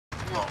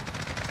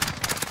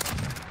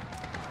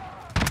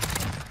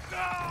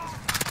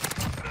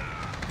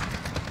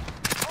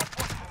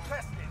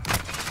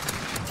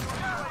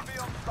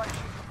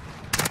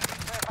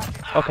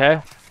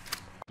Okay.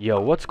 Yo,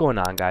 what's going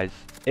on, guys?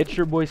 It's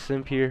your boy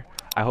Simp here.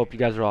 I hope you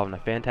guys are all having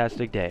a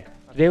fantastic day.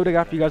 Today what I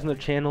got for you guys on the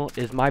channel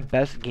is my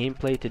best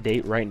gameplay to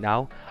date right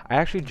now. I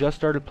actually just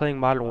started playing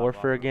Modern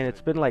Warfare again.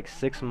 It's been like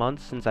 6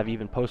 months since I've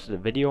even posted a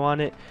video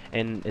on it,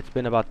 and it's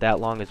been about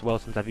that long as well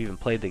since I've even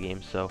played the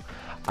game. So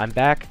I'm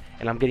back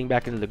and I'm getting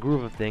back into the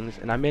groove of things,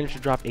 and I managed to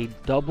drop a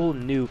double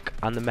nuke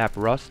on the map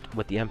Rust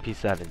with the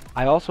MP7.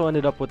 I also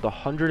ended up with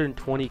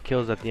 120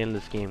 kills at the end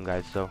of this game,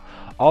 guys. So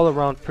all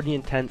around pretty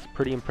intense,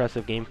 pretty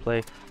impressive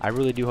gameplay. I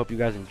really do hope you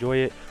guys enjoy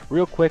it.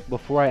 Real quick,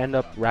 before I end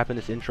up wrapping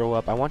this intro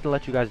up, I want to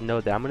let you guys know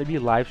that I'm going to be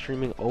live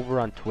streaming over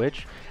on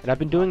Twitch, and I've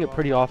been doing it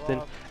pretty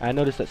often. And I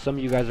noticed that some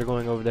of you guys are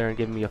going over there and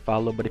giving me a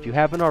follow, but if you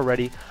haven't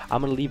already,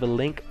 I'm going to leave a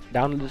link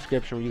down in the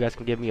description where you guys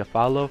can give me a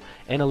follow,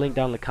 and a link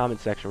down in the comment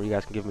section where you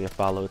guys can give me a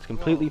follow. It's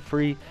completely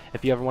free.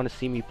 If you ever want to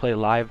see me play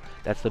live,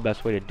 that's the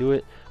best way to do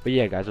it. But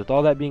yeah, guys, with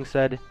all that being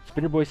said, it's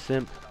been your boy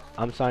Simp.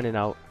 I'm signing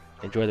out.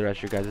 Enjoy the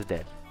rest of your guys'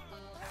 day.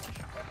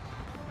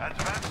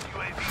 Advanced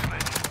UAV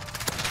ready.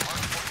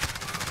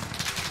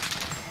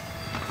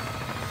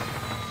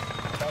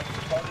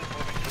 Started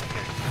moving to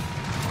engage.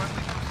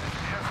 Friendly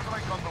precision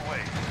airstrike on the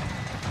way.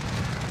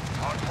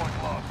 Hardpoint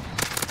lost.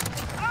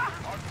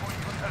 Hardpoint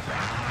contested.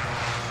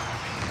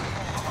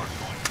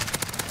 Hardpoint.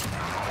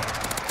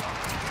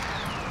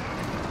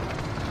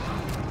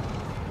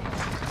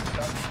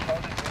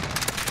 Started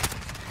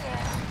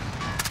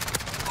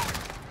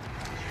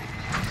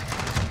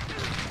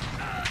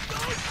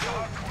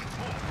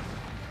moving.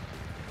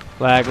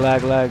 Lag.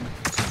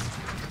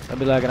 They'll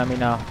be lagging on me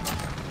now.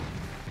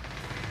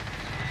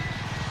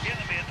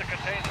 Enemy at the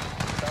container.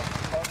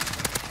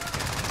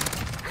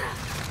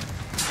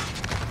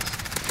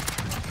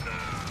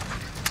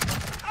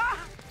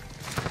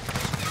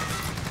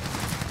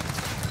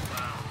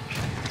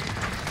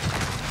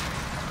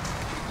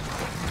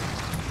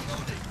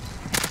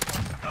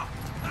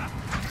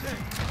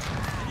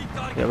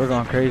 Yeah, we're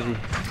going crazy.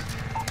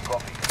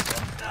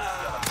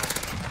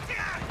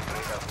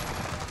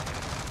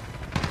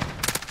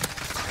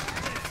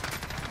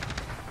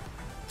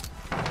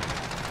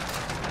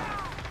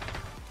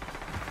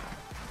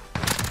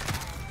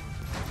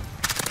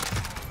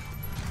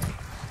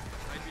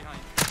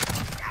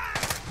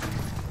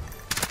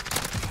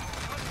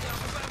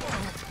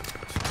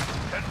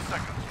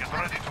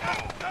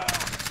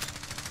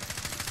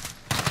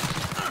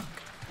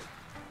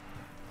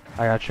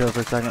 I got chill for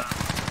a second.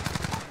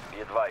 Be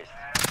advised.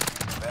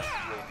 Advanced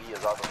UAV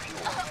is out of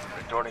fuel.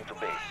 Returning to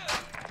base.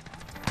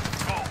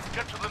 Go.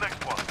 Get to the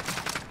next one.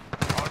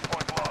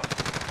 Hardpoint lost.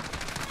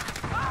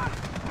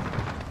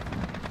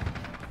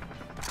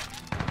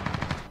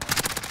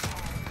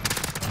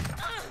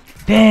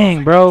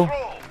 Dang, bro.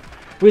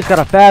 We just got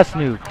a fast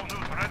nuke.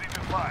 Ready to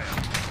fire.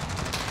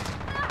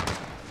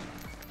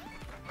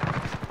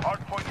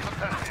 Hardpoint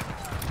contested.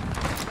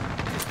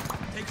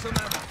 Take some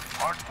ammo.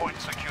 Hardpoint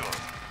secure.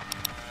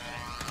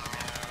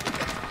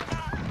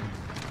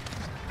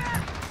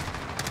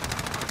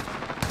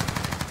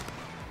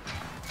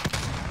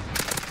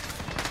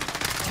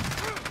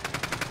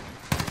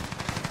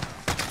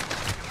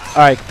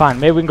 Alright, fine.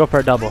 Maybe we can go for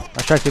a double.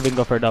 Let's try to see if we can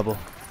go for a double.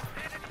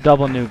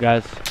 Double nuke,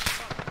 guys.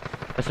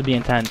 This would be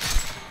intense.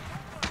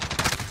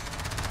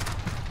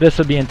 This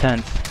would be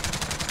intense.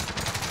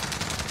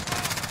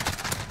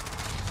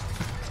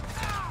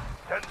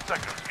 10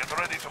 seconds. Get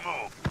ready to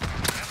move.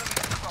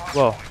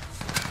 Whoa.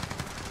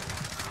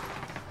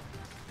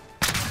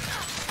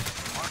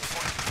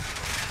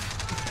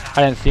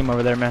 I didn't see him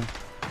over there, man.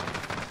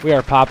 We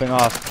are popping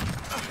off.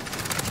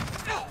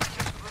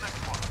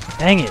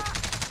 Dang it.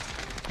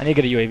 I need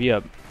to get a UAV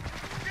up.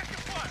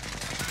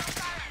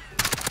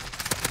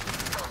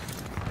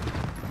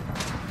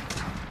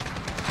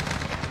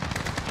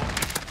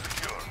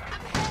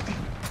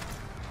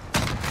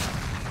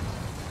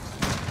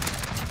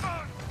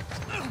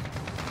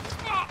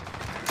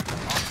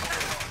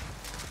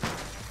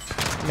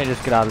 Let me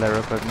just get out of there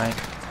real quick, mate.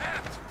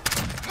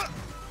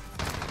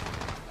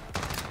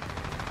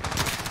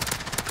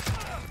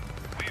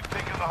 We've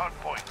taken the hard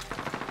point.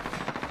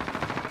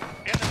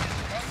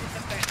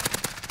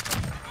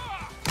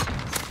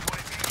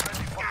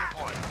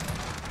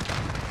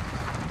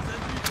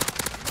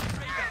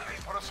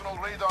 Personal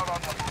radar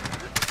on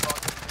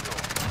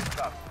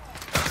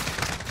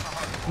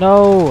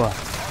No!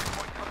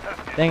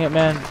 Dang it,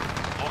 man.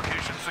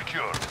 location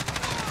secure.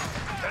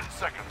 10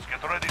 seconds.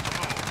 Get ready to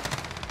move.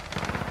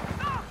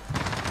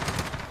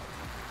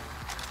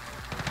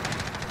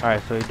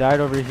 Alright, so he died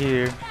over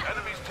here.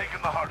 Enemies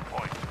taking the hard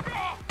point.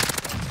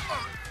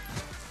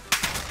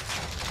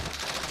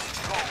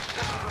 Go.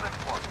 Get to the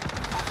next one.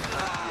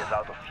 He is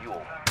out of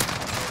fuel.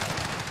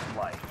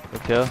 Fly.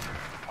 Good kill.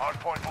 Hard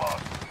point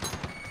lost.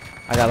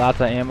 I got lots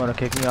of ammo to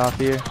kick me off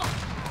here.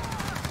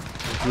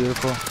 It's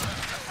beautiful.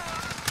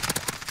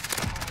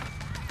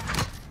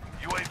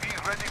 UAV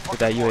ready for Get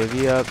that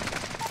UAV up.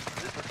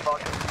 This is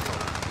Falcon 2.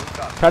 Good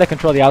copy. Try to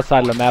control the outside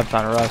of the maps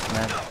on Rust,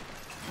 man.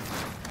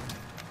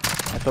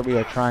 That's what we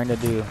are trying to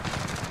do.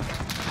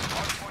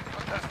 Hardpoint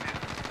contested.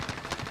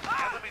 The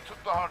enemy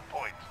took the hard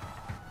point.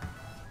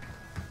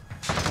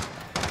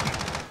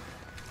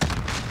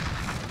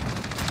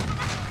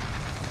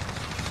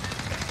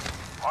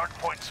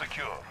 Hardpoint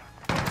secure.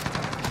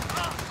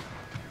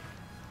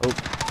 Oh,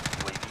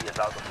 UAV is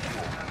out of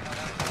fuel.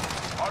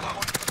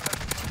 Hardpoint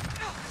contested.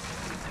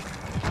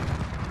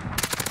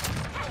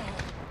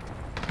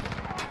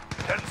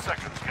 10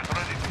 seconds. Get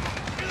ready to move.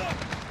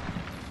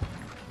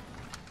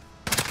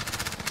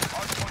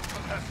 Hardpoint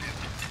contested.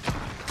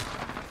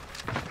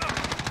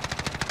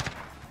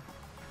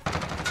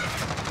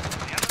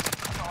 The enemy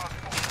took the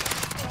hardpoint.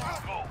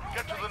 Go.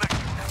 Get to the next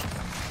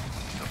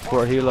one.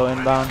 Fort Hilo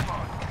inbound.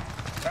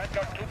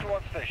 Vanguard 2 to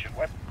 1 station.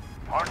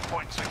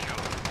 Hardpoint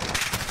secure.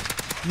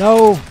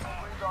 No!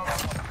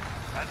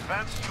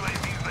 Advanced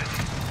UAV ready.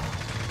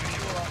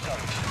 Visual on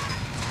target.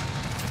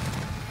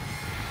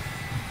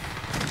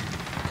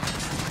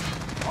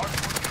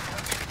 Hardpoint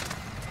contested.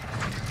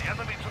 The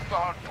enemy took the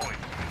hardpoint.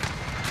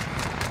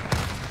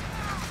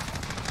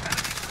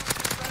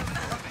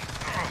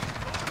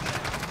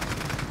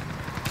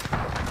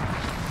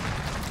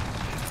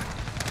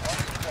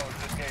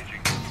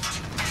 Engaging.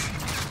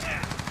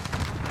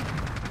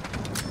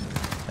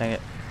 Dang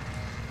it.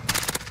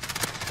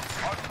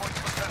 Hardpoint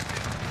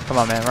contested. Come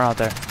on, man. We're out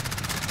there.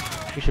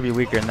 We should be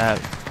weaker than that.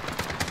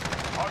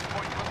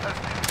 Hardpoint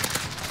contested.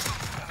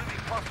 Enemy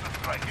cluster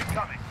strike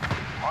incoming.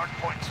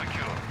 Hardpoint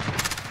secure.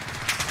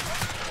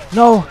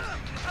 No!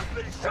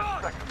 10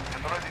 seconds.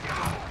 Get ready to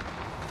move.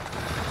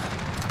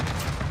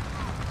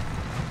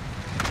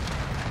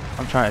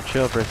 I'm trying to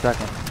chill for a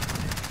second.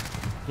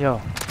 Yo,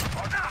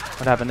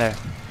 what happened there?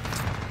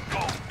 Go.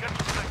 Get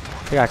to the next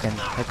one. I think I can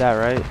hit that,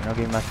 right? And I'll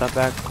give me my stuff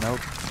back? Nope.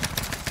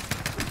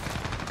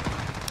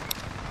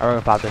 Alright,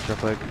 we're gonna pop this real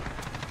quick.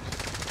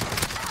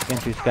 Getting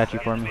too sketchy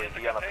for me.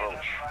 UAV on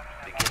approach.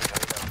 Beginning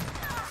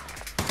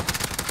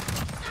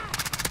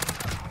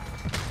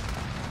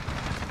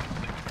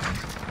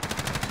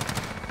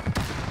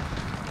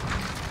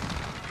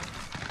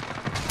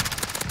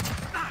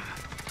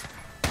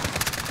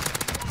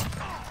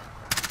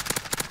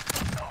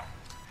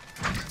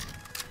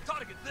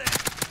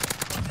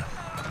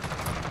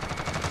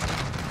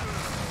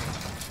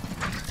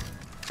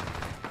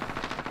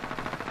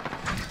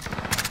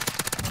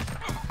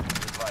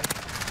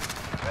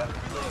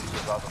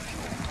of out of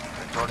fuel.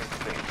 Returning to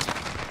base.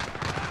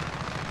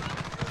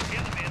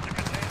 Enemy in the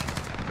container.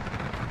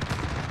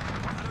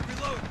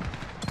 Reload.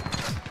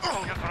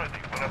 Get ready.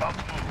 We're about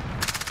to move.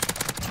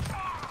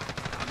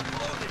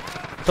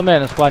 Somebody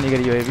in the squad need to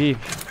get a UAV.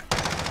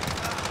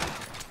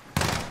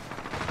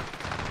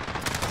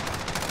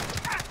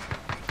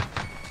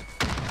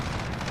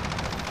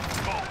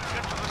 Go.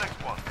 Get to the next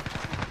one.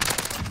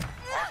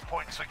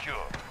 Hardpoint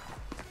secure.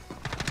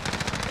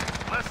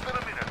 Less than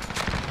a minute.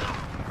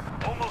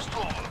 Almost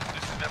over.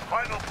 This is their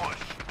final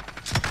push.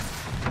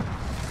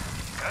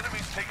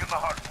 Enemy's taken the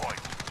hard point.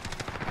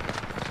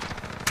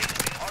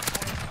 Enemy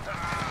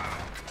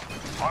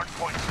hard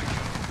point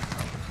secure.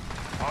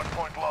 Hard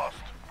point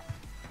lost.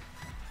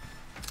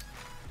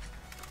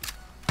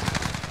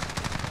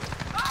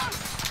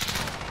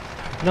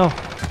 No.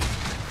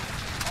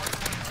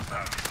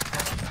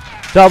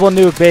 Double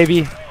nuke,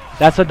 baby.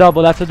 That's a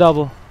double. That's a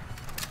double.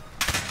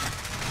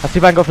 Let's see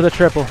if I can go for the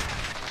triple.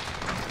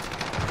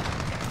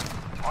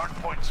 Hard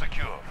point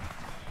secure.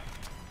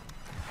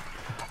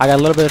 I got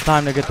a little bit of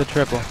time to get the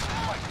triple.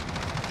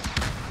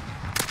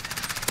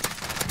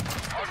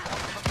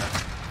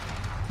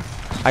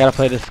 I gotta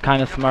play this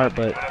kind of smart,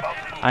 but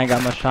I ain't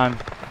got much time.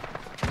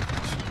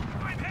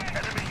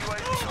 Enemy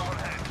UAV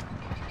overhead.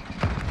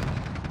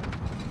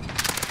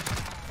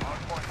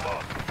 Hard point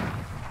lost.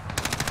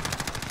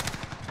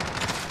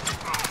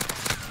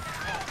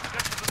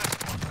 Get to the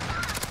next one.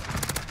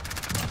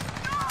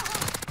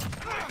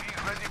 UAV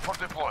ready for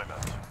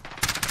deployment.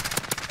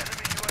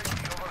 Enemy UAV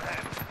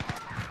overhead.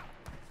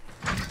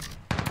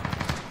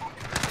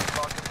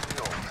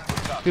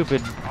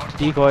 Stupid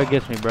decoy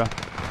gets me, bro.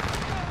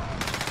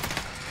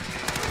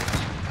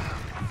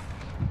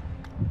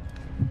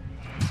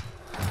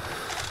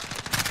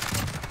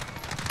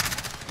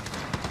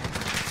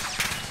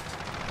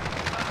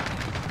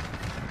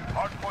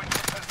 Hardpoint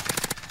contested.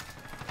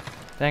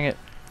 Dang it.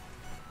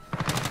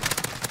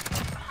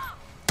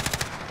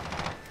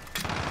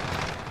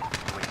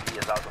 UAV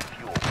is out of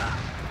fuel.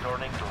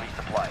 Returning to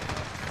resupply.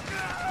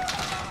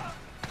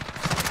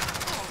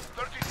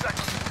 30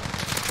 seconds.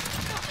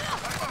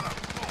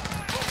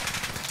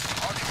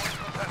 Hardpoint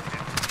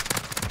contested.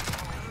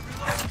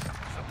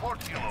 Support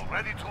helo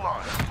ready to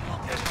launch.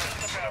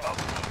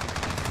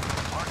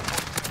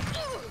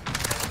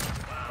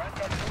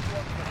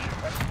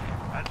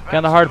 Get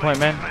on the hard point,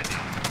 man.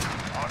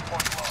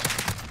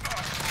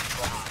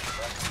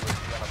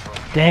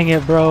 Dang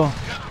it, bro.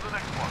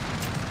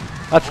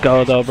 Let's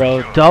go, though,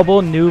 bro.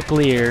 Double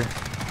nuclear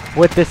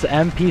with this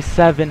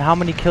MP7. How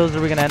many kills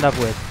are we gonna end up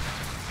with?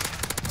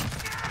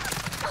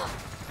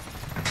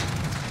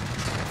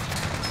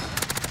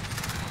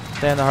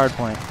 Stay on the hard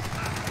point.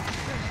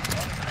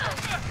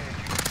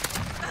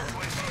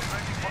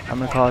 I'm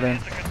gonna call it in.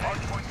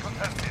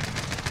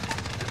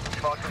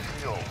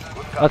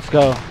 Let's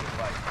go.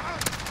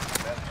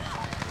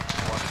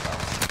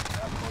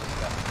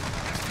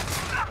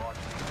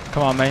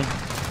 Come on, man.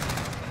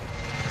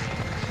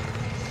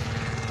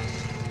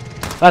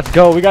 Let's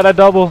go. We got a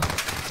double.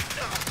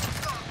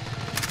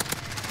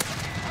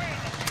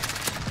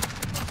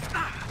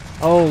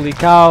 Holy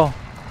cow.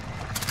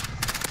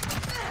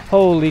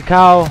 Holy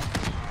cow.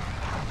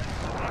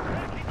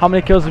 How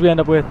many kills did we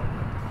end up with?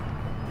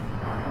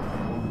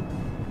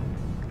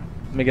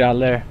 Let me get out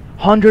of there.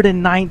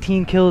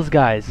 119 kills,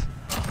 guys.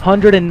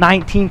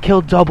 119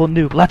 kill double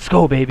nuke. Let's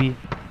go, baby.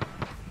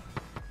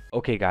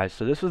 Okay guys,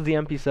 so this was the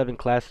MP7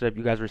 class setup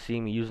you guys were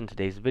seeing me use in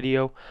today's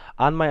video.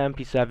 On my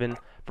MP7,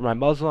 for my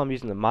muzzle I'm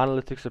using the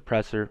monolithic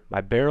suppressor,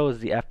 my barrel is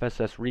the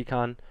FSS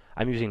Recon,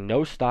 I'm using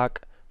no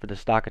stock for the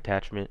stock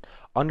attachment,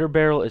 under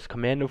barrel is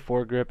Commando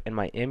foregrip, and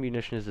my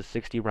ammunition is the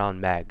 60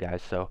 round mag,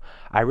 guys. So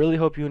I really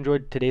hope you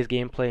enjoyed today's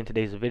gameplay and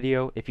today's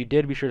video. If you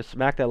did, be sure to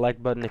smack that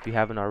like button if you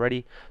haven't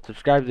already,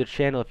 subscribe to the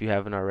channel if you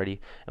haven't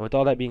already, and with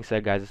all that being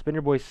said guys, it's been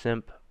your boy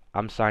Simp,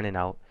 I'm signing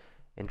out.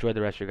 Enjoy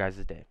the rest of your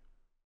guys' day.